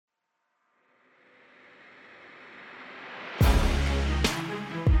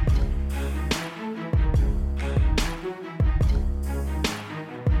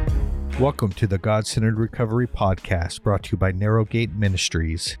Welcome to the God-Centered Recovery Podcast, brought to you by Narrowgate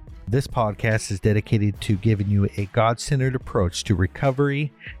Ministries. This podcast is dedicated to giving you a God-centered approach to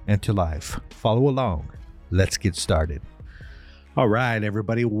recovery and to life. Follow along. Let's get started. All right,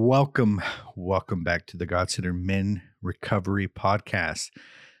 everybody. Welcome back to the God-Centered Men Recovery Podcast.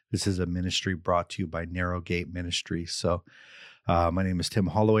 This is a ministry brought to you by Narrowgate Ministries. So my name is Tim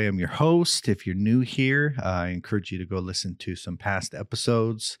Holloway. I'm your host. If you're new here, I encourage you to go listen to some past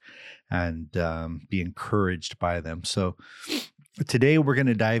episodes and be encouraged by them. So today we're going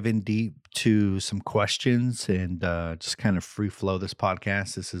to dive in deep to some questions and just kind of free flow this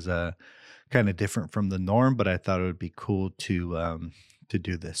podcast. This is kind of different from the norm, but I thought it would be cool to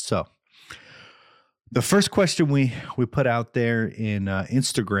do this. So the first question we put out there in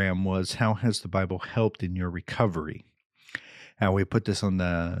Instagram was, how has the Bible helped in your recovery? And we put this on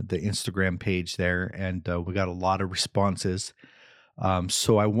the Instagram page there, and we got a lot of responses.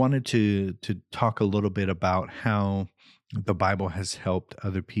 So I wanted to talk a little bit about how the Bible has helped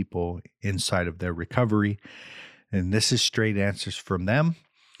other people inside of their recovery. And this is straight answers from them.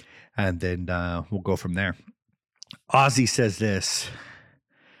 And then we'll go from there. Ozzy says this,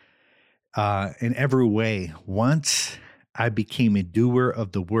 in every way, once I became a doer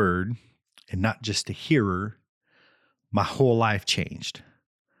of the word and not just a hearer, my whole life changed.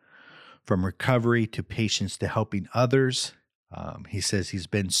 From recovery to patience to helping others. He says he's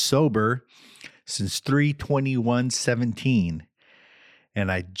been sober since 3/21/17,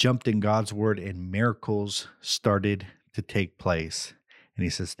 and I jumped in God's word and miracles started to take place. And he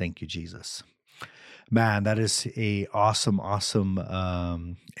says, thank you, Jesus. Man, that is a awesome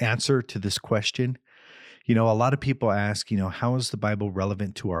answer to this question. You know, a lot of people ask, how is the Bible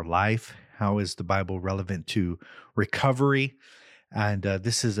relevant to our life? How is the Bible relevant to recovery? And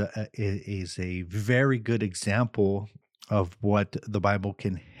this is a very good example of what the Bible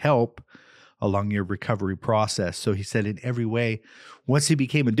can help along your recovery process. So he said in every way, once he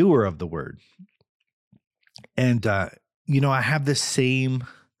became a doer of the word. And, I have this same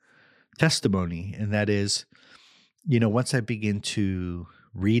testimony, and that is, once I begin to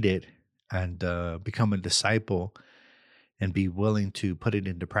read it and become a disciple and be willing to put it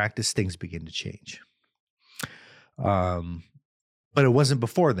into practice, things begin to change. But it wasn't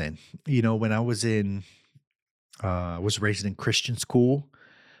before then. When I was I was raised in Christian school.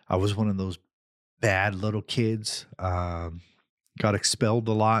 I was one of those bad little kids. Got expelled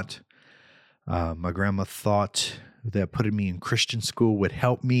a lot. My grandma thought that putting me in Christian school would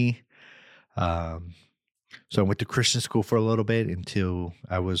help me. So I went to Christian school for a little bit until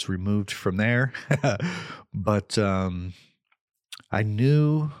I was removed from there. But I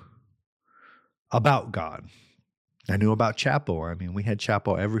knew about God. I knew about chapel. I mean, we had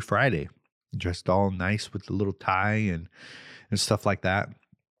chapel every Friday, dressed all nice with the little tie and stuff like that.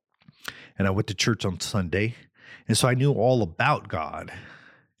 And I went to church on Sunday. And so I knew all about God.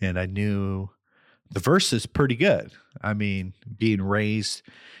 And I knew the verses pretty good. I mean, being raised,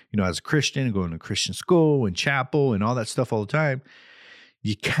 as a Christian, going to Christian school and chapel and all that stuff all the time,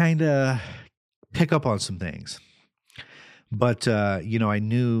 you kind of pick up on some things. But, I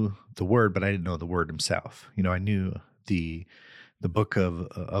knew the word, but I didn't know the word himself. I knew the book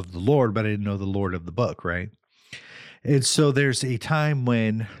of the Lord, but I didn't know the Lord of the book, right? And so there's a time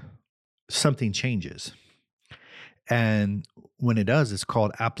when something changes. And when it does, it's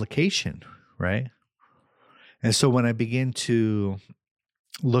called application, right? And so when I begin to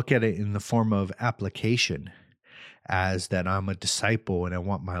look at it in the form of application, as that I'm a disciple and I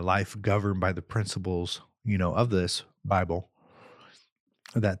want my life governed by the principles, of this Bible,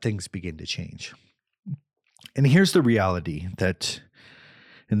 that things begin to change. And here's the reality that,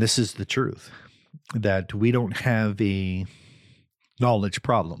 and this is the truth, that we don't have a knowledge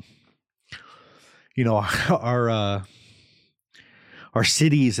problem. Our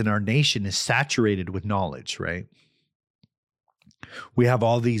cities and our nation is saturated with knowledge, right? We have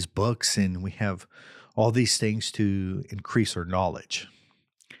all these books and we have all these things to increase our knowledge.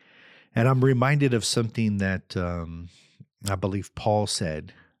 And I'm reminded of something that I believe Paul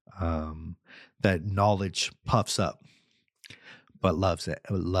said, that knowledge puffs up, but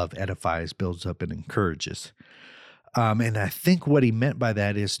love edifies, builds up, and encourages. And I think what he meant by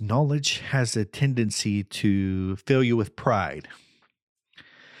that is knowledge has a tendency to fill you with pride.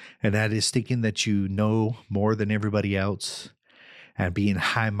 And that is thinking that you know more than everybody else and being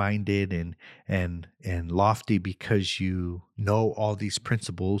high-minded and lofty because you know all these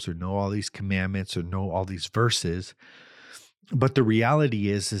principles or know all these commandments or know all these verses. But the reality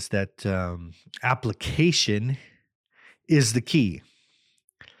is that application is the key.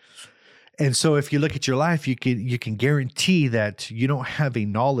 And so if you look at your life, you can guarantee that you don't have a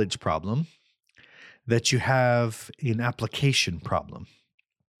knowledge problem, that you have an application problem.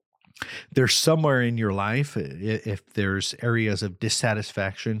 There's somewhere in your life, if there's areas of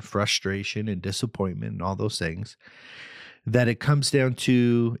dissatisfaction, frustration, and disappointment, and all those things, that it comes down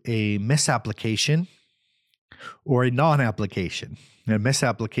to a misapplication or a non-application. A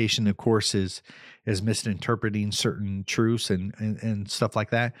misapplication, of course, is misinterpreting certain truths and stuff like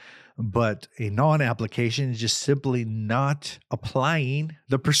that. But a non-application is just simply not applying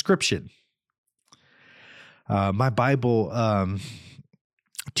the prescription. My Bible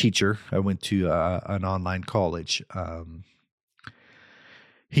teacher, I went to an online college.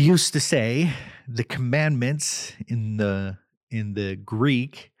 He used to say the commandments in the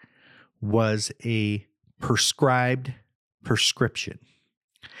Greek was a prescribed prescription.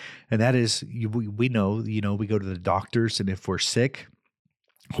 And that is, we know, we go to the doctors, and if we're sick,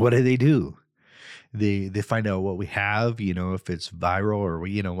 what do? They find out what we have, if it's viral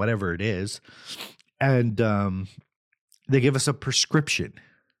or, whatever it is. And they give us a prescription.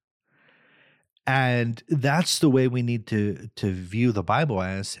 And that's the way we need to view the Bible,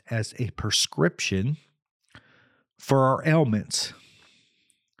 as a prescription for our ailments.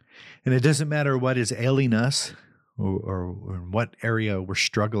 And it doesn't matter what is ailing us or what area we're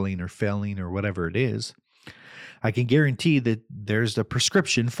struggling or failing or whatever it is. I can guarantee that there's a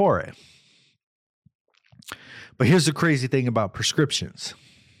prescription for it. But here's the crazy thing about prescriptions.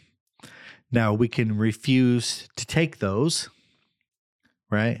 Now, we can refuse to take those,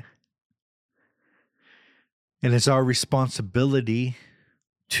 right? And it's our responsibility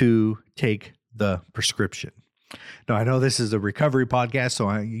to take the prescription. Now, I know this is a recovery podcast, so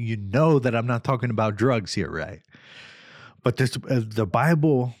you know that I'm not talking about drugs here, right? But the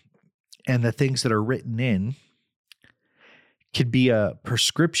Bible and the things that are written in could be a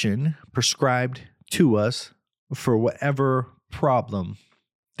prescription prescribed to us for whatever problem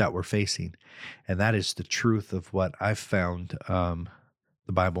that we're facing. And that is the truth of what I've found the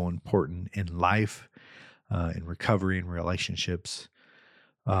Bible important in life, in recovery, in relationships,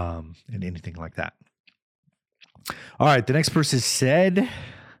 and anything like that. All right, the next person said,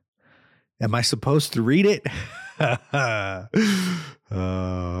 am I supposed to read it? How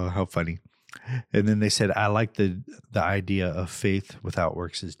funny. And then they said, I like the idea of faith without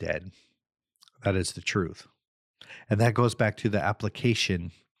works is dead. That is the truth. And that goes back to the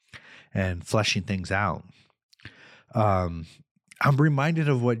application and fleshing things out. I'm reminded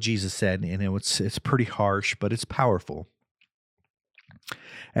of what Jesus said, and it's pretty harsh, but it's powerful.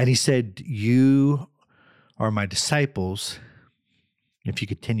 And he said, you are my disciples if you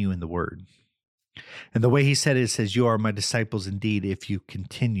continue in the word. And the way he said it says, you are my disciples indeed if you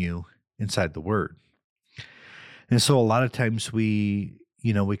continue inside the word. And so a lot of times we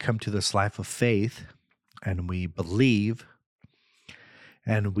come to this life of faith and we believe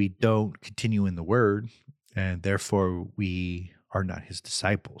and we don't continue in the word, and therefore we are not his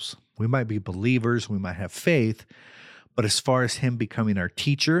disciples. We might be believers, we might have faith, but as far as him becoming our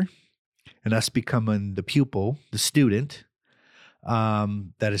teacher and us becoming the pupil, the student,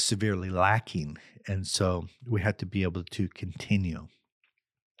 that is severely lacking. And so we have to be able to continue.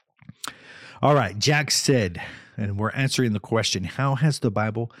 All right, Jack said, and we're answering the question, how has the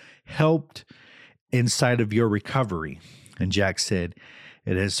Bible helped inside of your recovery? And Jack said,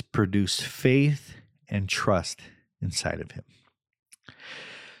 it has produced faith and trust inside of him.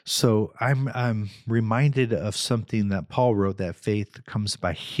 So I'm reminded of something that Paul wrote, that faith comes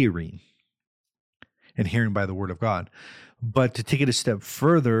by hearing, and hearing by the word of God. But to take it a step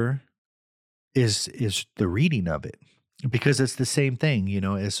further is the reading of it, because it's the same thing,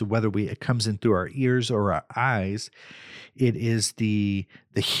 as whether it comes in through our ears or our eyes. It is the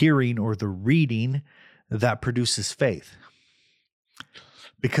hearing or the reading that produces faith,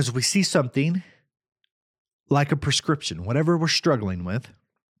 because we see something like a prescription, whatever we're struggling with,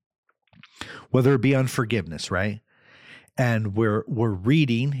 whether it be unforgiveness, right? And we're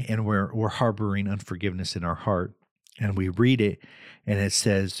reading and we're harboring unforgiveness in our heart. And we read it and it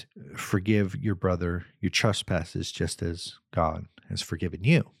says, forgive your brother your trespasses just as God has forgiven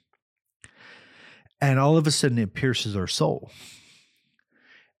you. And all of a sudden it pierces our soul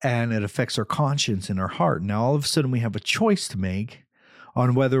and it affects our conscience and our heart. Now, all of a sudden we have a choice to make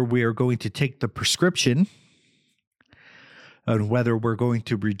on whether we are going to take the prescription and whether we're going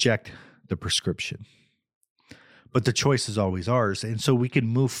to reject the prescription. But the choice is always ours. And so we can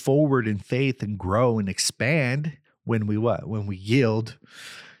move forward in faith and grow and expand when we what? When we yield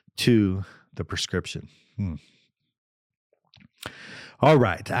to the prescription. All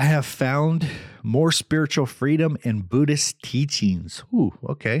right. I have found more spiritual freedom in Buddhist teachings. Ooh,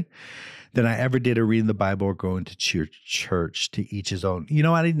 okay. Than I ever did a reading the Bible or going to church, to each his own.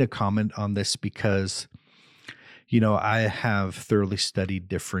 I need to comment on this because, I have thoroughly studied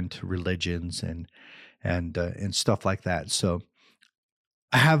different religions and stuff like that. So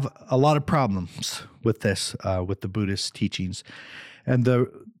I have a lot of problems with this, with the Buddhist teachings. And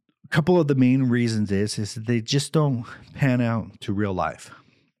the couple of the main reasons is that they just don't pan out to real life.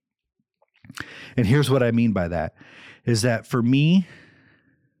 And here's what I mean by that is that for me,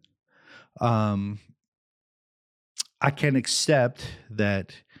 I can accept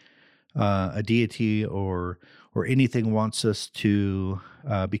that a deity or anything wants us to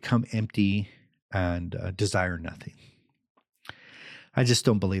become empty and desire nothing. I just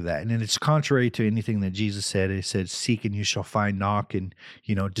don't believe that. And it's contrary to anything that Jesus said. He said, seek and you shall find, knock and,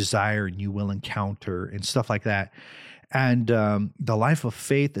 desire and you will encounter and stuff like that. And the life of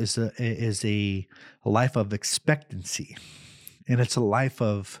faith is a life of expectancy. And it's a life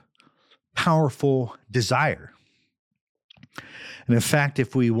of powerful desire. And in fact,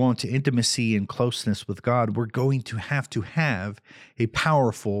 if we want intimacy and closeness with God, we're going to have a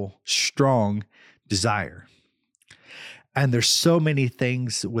powerful, strong desire. And there's so many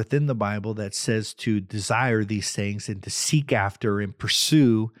things within the Bible that says to desire these things and to seek after and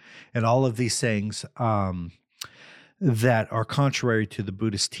pursue and all of these things that are contrary to the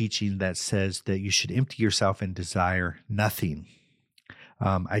Buddhist teaching that says that you should empty yourself and desire nothing.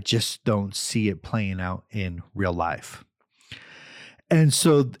 I just don't see it playing out in real life. And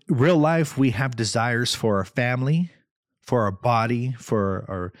so real life, we have desires for our family, for our body, for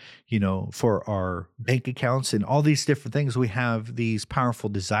our bank accounts and all these different things. We have these powerful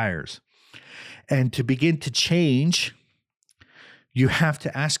desires. And to begin to change, you have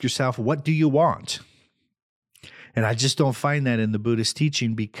to ask yourself, what do you want? And I just don't find that in the Buddhist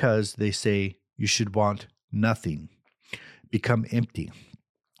teaching because they say you should want nothing, become empty.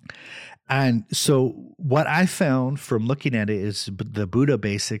 And so what I found from looking at it is the Buddha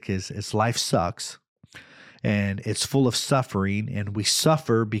basic is life sucks. And it's full of suffering, and we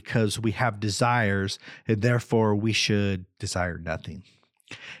suffer because we have desires, and therefore we should desire nothing.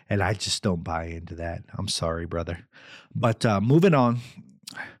 And I just don't buy into that. I'm sorry, brother. But moving on.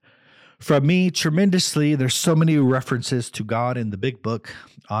 From me, tremendously, there's so many references to God in the big book: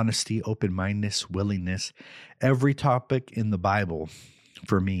 honesty, open-mindedness, willingness. Every topic in the Bible,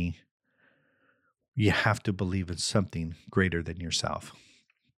 for me, you have to believe in something greater than yourself.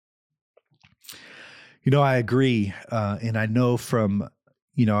 I agree. And I know from,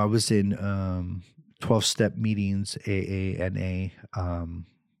 I was in 12-step meetings, AA, NA,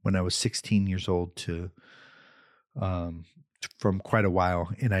 when I was 16 years old from quite a while.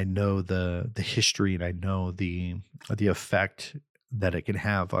 And I know the history and I know the effect that it can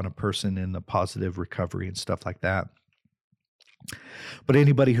have on a person in the positive recovery and stuff like that. But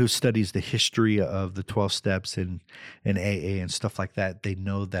anybody who studies the history of the 12 steps and AA and stuff like that, they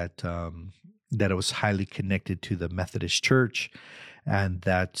know that that it was highly connected to the Methodist Church, and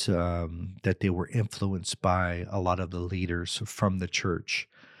that they were influenced by a lot of the leaders from the church.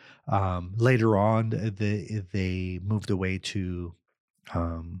 Later on, they moved away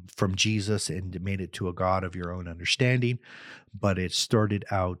from Jesus and made it to a God of your own understanding. But it started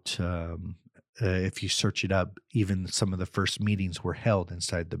out, if you search it up, even some of the first meetings were held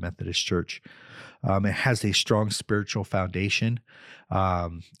inside the Methodist Church. It has a strong spiritual foundation.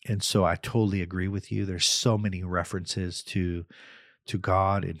 And so I totally agree with you. There's so many references to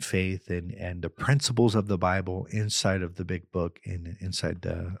God and faith and the principles of the Bible inside of the big book and inside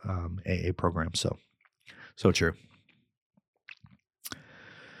the AA program. So true.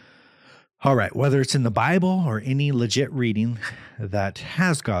 All right. Whether it's in the Bible or any legit reading that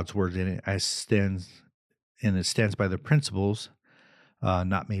has God's word in it, it stands by the principles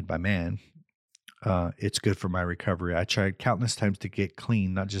not made by man. It's good for my recovery. I tried countless times to get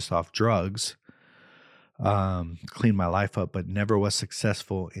clean, not just off drugs, clean my life up, but never was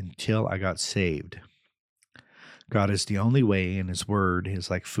successful until I got saved. God is the only way, and His word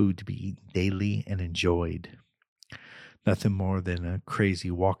is like food to be eaten daily and enjoyed. Nothing more than a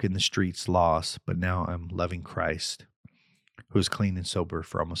crazy walk in the streets lost, but now I'm loving Christ, who is clean and sober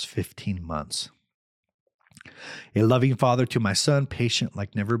for almost 15 months. A loving father to my son, patient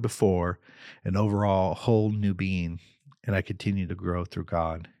like never before, an overall whole new being, and I continue to grow through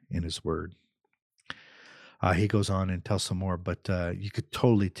God and His word. He goes on and tells some more, but you could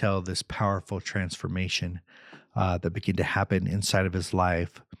totally tell this powerful transformation that began to happen inside of his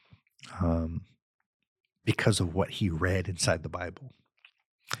life because of what he read inside the Bible.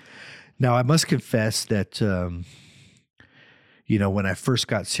 Now, I must confess that, when I first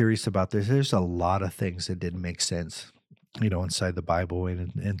got serious about this, there's a lot of things that didn't make sense, inside the Bible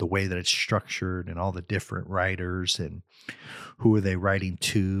and the way that it's structured and all the different writers and who are they writing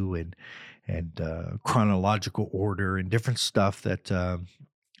to and chronological order and different stuff that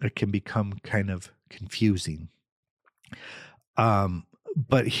it can become kind of confusing.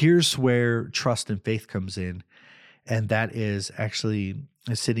 But here's where trust and faith comes in, and that is actually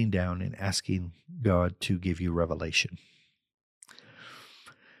sitting down and asking God to give you revelation.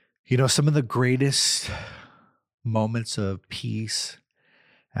 Some of the greatest moments of peace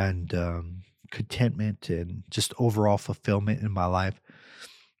and contentment and just overall fulfillment in my life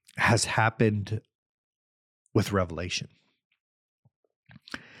has happened with revelation.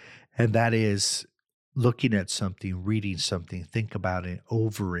 And that is looking at something, reading something, think about it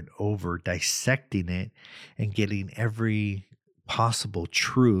over and over, dissecting it, and getting every possible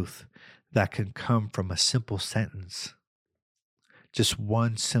truth that can come from a simple sentence. Just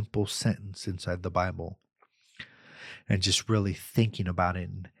one simple sentence inside the Bible. And just really thinking about it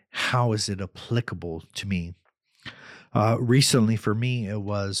and how is it applicable to me. Recently for me, it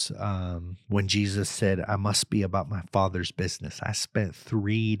was when Jesus said, I must be about my Father's business. I spent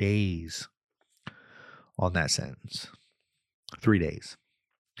 3 days on that sentence. 3 days.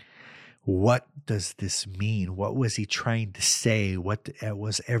 What does this mean? What was he trying to say? What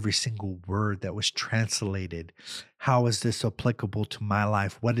was every single word that was translated? How is this applicable to my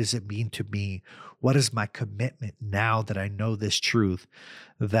life? What does it mean to me? What is my commitment now that I know this truth,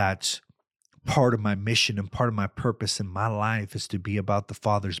 that part of my mission and part of my purpose in my life is to be about the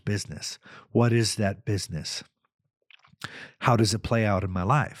Father's business? What is that business? How does it play out in my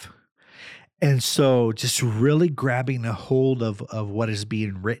life? And so just really grabbing a hold of what is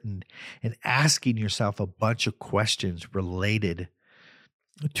being written and asking yourself a bunch of questions related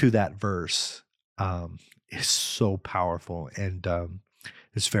to that verse is so powerful, and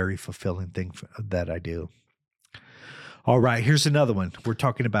it's a very fulfilling thing that I do. All right, here's another one. We're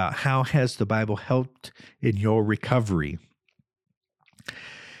talking about how has the Bible helped in your recovery?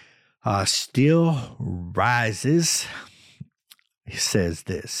 Still Rises. He says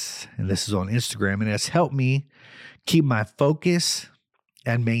this, and this is on Instagram, and it has helped me keep my focus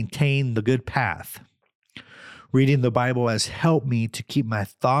and maintain the good path. Reading the Bible has helped me to keep my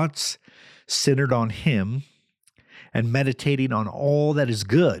thoughts centered on Him and meditating on all that is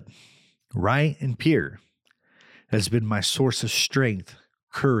good, right, and pure. It has been my source of strength,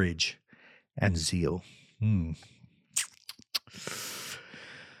 courage, and zeal. You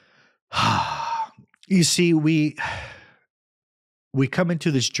see, we come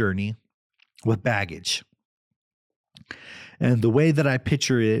into this journey with baggage. And the way that I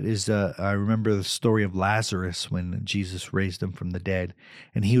picture it is, I remember the story of Lazarus when Jesus raised him from the dead,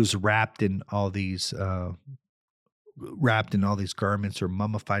 and he was wrapped in all these garments or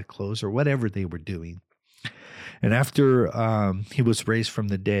mummified clothes or whatever they were doing. And after he was raised from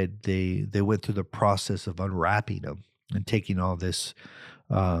the dead, they went through the process of unwrapping him and taking all this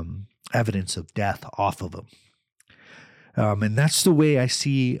evidence of death off of him. And that's the way I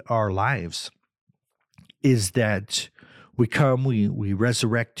see our lives, is that we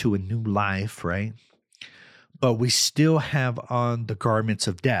resurrect to a new life, right? But we still have on the garments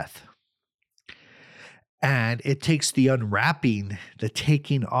of death. And it takes the unwrapping, the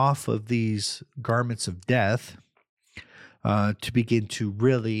taking off of these garments of death to begin to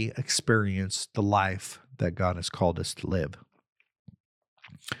really experience the life that God has called us to live.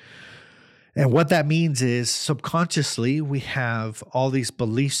 And what that means is subconsciously we have all these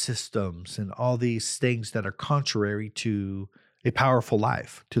belief systems and all these things that are contrary to a powerful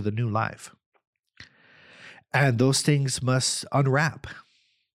life, to the new life. And those things must unwrap.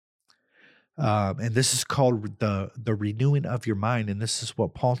 And this is called the renewing of your mind. And this is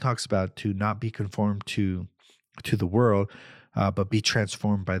what Paul talks about, to not be conformed to the world, but be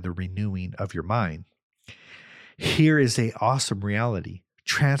transformed by the renewing of your mind. Here is an awesome reality.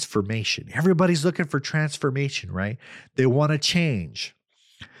 Transformation. Everybody's looking for transformation, right? They want to change.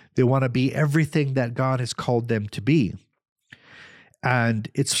 They want to be everything that God has called them to be. And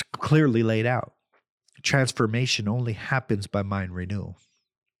it's clearly laid out. Transformation only happens by mind renewal.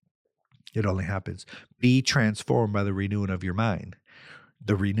 It only happens. Be transformed by the renewing of your mind.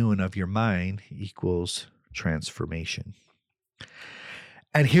 The renewing of your mind equals transformation.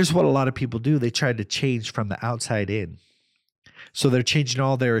 And here's what a lot of people do. They try to change from the outside in. So they're changing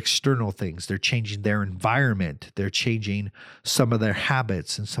all their external things. They're changing their environment. They're changing some of their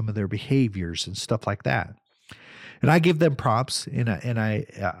habits and some of their behaviors and stuff like that. And I give them props. And I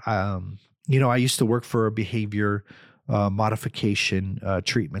used to work for a behavior modification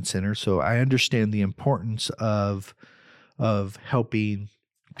treatment center. So I understand the importance of of helping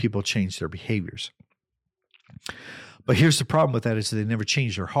people change their behaviors. But here's the problem with that is they never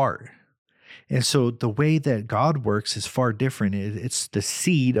change their heart. And so the way that God works is far different. It's the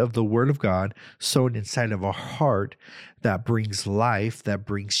seed of the word of God sown inside of our heart that brings life, that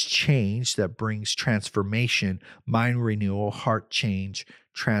brings change, that brings transformation, mind renewal, heart change,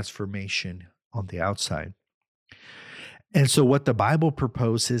 transformation on the outside. And so what the Bible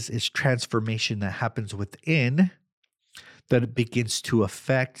proposes is transformation that happens within, that it begins to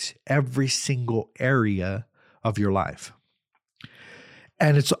affect every single area of your life.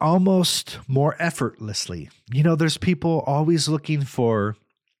 And it's almost more effortlessly. You know, there's people always looking for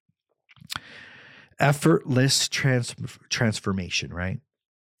effortless transformation, right?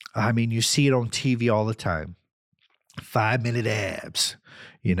 I mean, you see it on TV all the time. 5-minute abs,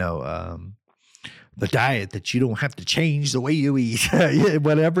 the diet that you don't have to change the way you eat,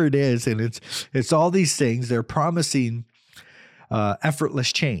 whatever it is. And it's all these things. They're promising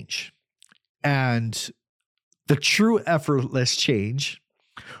effortless change. And the true effortless change,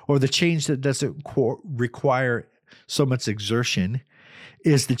 or the change that doesn't require so much exertion,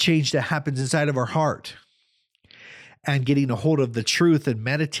 is the change that happens inside of our heart. And getting a hold of the truth and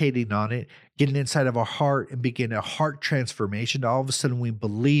meditating on it, getting inside of our heart and begin a heart transformation. All of a sudden we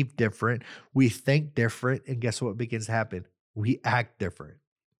believe different, we think different, and guess what begins to happen? We act different.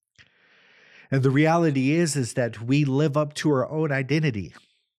 And the reality is that we live up to our own identity,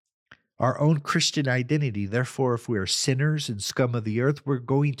 our own Christian identity. Therefore, if we are sinners and scum of the earth, we're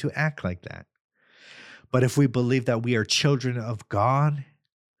going to act like that. But if we believe that we are children of God,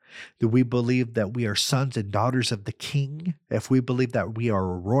 that we believe that we are sons and daughters of the King, if we believe that we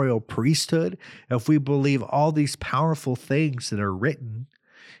are a royal priesthood, if we believe all these powerful things that are written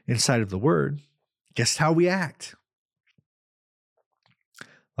inside of the Word, guess how we act?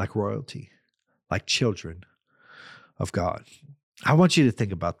 Like royalty, like children of God. I want you to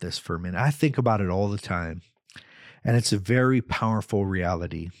think about this for a minute. I think about it all the time, and it's a very powerful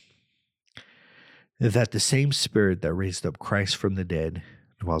reality that the same Spirit that raised up Christ from the dead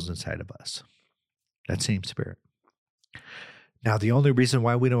dwells inside of us. That same Spirit. Now, the only reason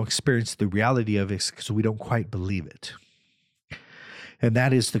why we don't experience the reality of it is because we don't quite believe it. And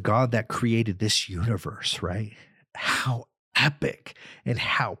that is the God that created this universe, right? How epic and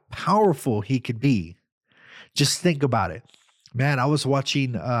how powerful he could be. Just think about it. Man, I was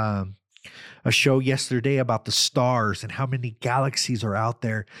watching a show yesterday about the stars and how many galaxies are out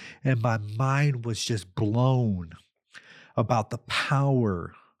there, and my mind was just blown about the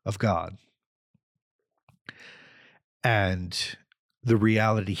power of God. And the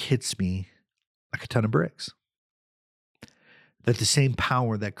reality hits me like a ton of bricks. That the same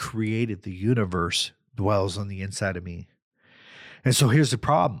power that created the universe dwells on the inside of me. And so here's the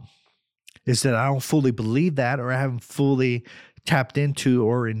problem, is that I don't fully believe that, or I haven't fully tapped into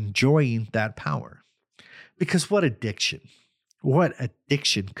or enjoying that power. Because what addiction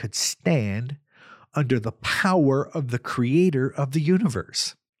could stand under the power of the creator of the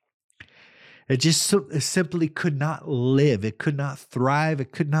universe? It just it simply could not live. It could not thrive.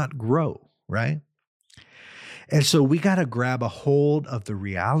 It could not grow, right? And so we got to grab a hold of the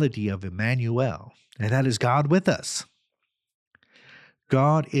reality of Emmanuel, and that is God with us.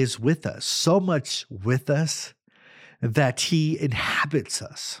 God is with us, so much with us that he inhabits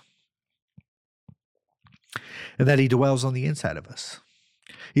us and that he dwells on the inside of us.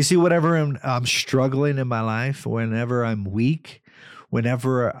 You see, whenever I'm struggling in my life, whenever I'm weak,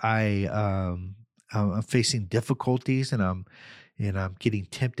 whenever I'm facing difficulties and I'm getting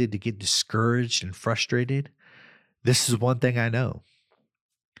tempted to get discouraged and frustrated, this is one thing I know,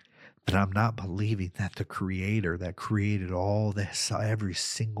 that I'm not believing that the creator that created all this, every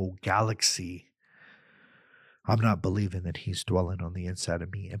single galaxy, I'm not believing that he's dwelling on the inside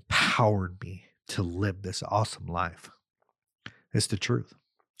of me, empowered me to live this awesome life. It's the truth.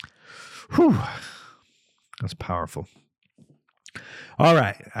 Whew. That's powerful. All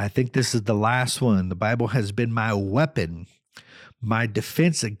right. I think this is the last one. The Bible has been my weapon, my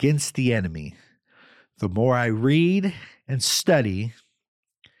defense against the enemy. The more I read and study,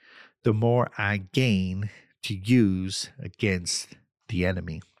 the more I gain to use against the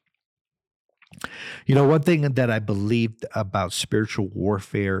enemy. You know, one thing that I believed about spiritual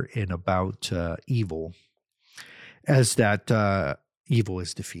warfare and about evil is that evil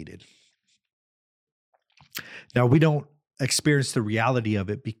is defeated. Now, we don't experience the reality of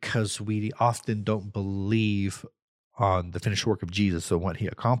it because we often don't believe on the finished work of Jesus and what he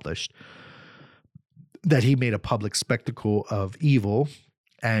accomplished, that he made a public spectacle of evil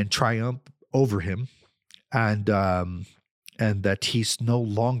and triumph over him, and that he's no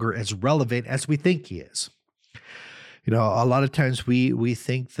longer as relevant as we think he is. You know, a lot of times we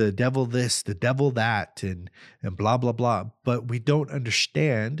think the devil this, the devil that, and blah blah blah, but we don't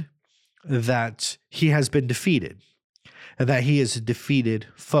understand that he has been defeated, and that he is a defeated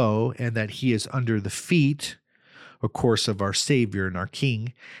foe, and that he is under the feet, of course, of our Savior and our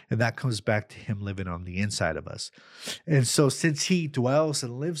King, and that comes back to him living on the inside of us. And so, since he dwells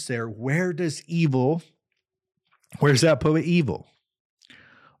and lives there, where does that put evil?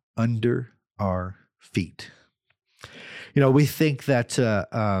 Under our feet. You know, we think that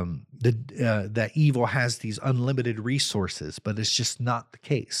that evil has these unlimited resources, but it's just not the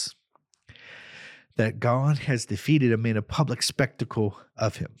case. That God has defeated him, made a public spectacle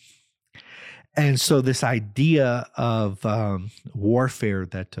of him. And so this idea of warfare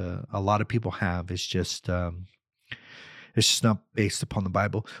that a lot of people have is just it's just not based upon the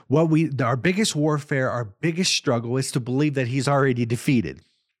Bible. Our biggest warfare, our biggest struggle is to believe that he's already defeated.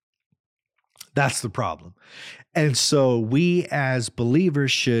 That's the problem. And so we as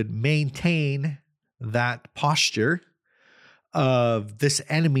believers should maintain that posture of this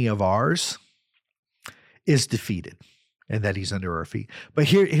enemy of ours is defeated and that he's under our feet. But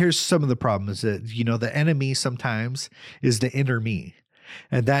here's some of the problems that, you know, the enemy sometimes is the inner me.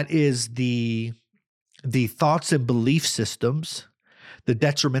 And that is the thoughts and belief systems, the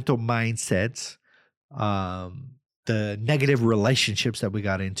detrimental mindsets, the negative relationships that we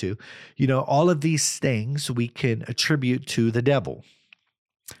got into. You know, all of these things we can attribute to the devil.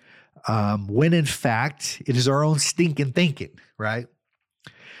 When in fact, it is our own stinking thinking, right?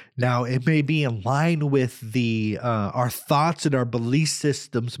 Now, it may be in line with our thoughts and our belief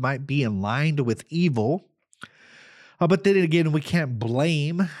systems might be in line with evil. But then again, we can't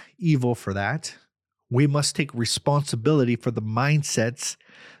blame evil for that. We must take responsibility for the mindsets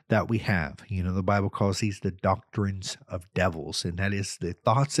that we have. You know, the Bible calls these the doctrines of devils, and that is the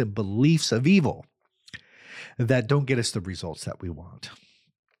thoughts and beliefs of evil that don't get us the results that we want.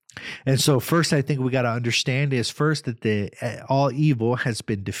 And so first, I think we got to understand is first that all evil has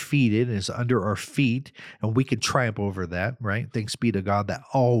been defeated and is under our feet, and we can triumph over that, right? Thanks be to God that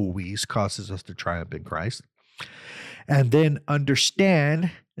always causes us to triumph in Christ. And then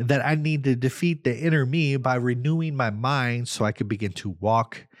understand that I need to defeat the inner me by renewing my mind so I can begin to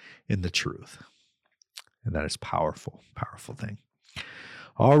walk in the truth. And that is powerful, powerful thing.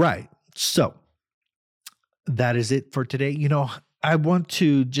 All right. So that is it for today. You know, I want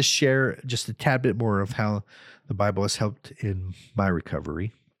to just share just a tad bit more of how the Bible has helped in my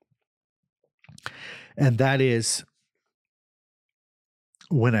recovery. And that is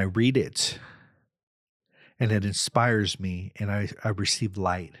when I read it and it inspires me and I receive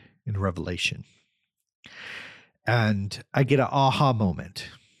light and revelation. And I get an aha moment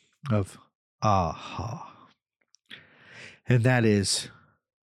of aha. And that is,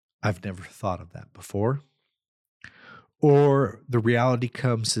 I've never thought of that before. Or the reality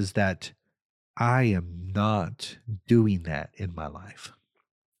comes is that I am not doing that in my life.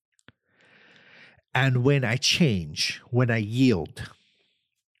 And when I change, when I yield,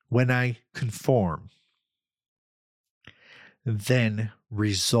 when I conform, then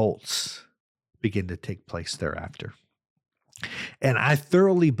results begin to take place thereafter. And I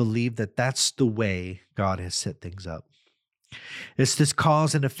thoroughly believe that that's the way God has set things up. It's this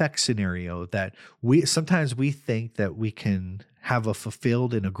cause and effect scenario that sometimes we think that we can have a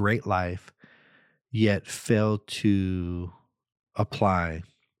fulfilled and a great life, yet fail to apply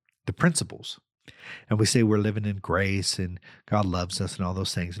the principles. And we say we're living in grace and God loves us and all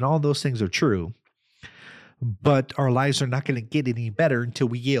those things. And all those things are true. But our lives are not going to get any better until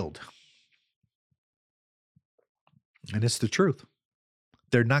we yield. And it's the truth.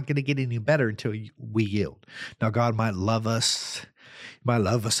 They're not going to get any better until we yield. Now, God might love us. He might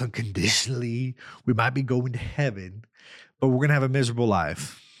love us unconditionally. We might be going to heaven, but we're going to have a miserable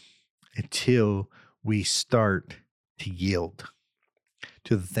life until we start to yield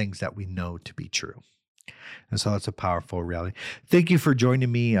to the things that we know to be true. And so it's a powerful reality. Thank you for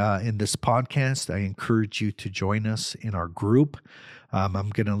joining me in this podcast. I encourage you to join us in our group. I'm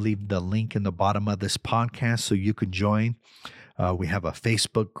going to leave the link in the bottom of this podcast so you can join. We have a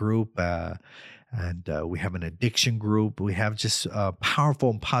Facebook group and we have an addiction group. We have just powerful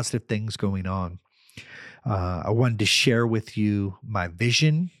and positive things going on. I wanted to share with you my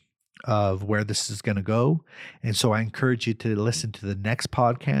vision of where this is going to go. And so I encourage you to listen to the next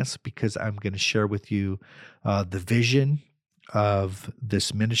podcast because I'm going to share with you the vision of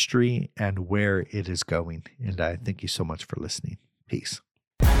this ministry and where it is going. And I thank you so much for listening. Peace.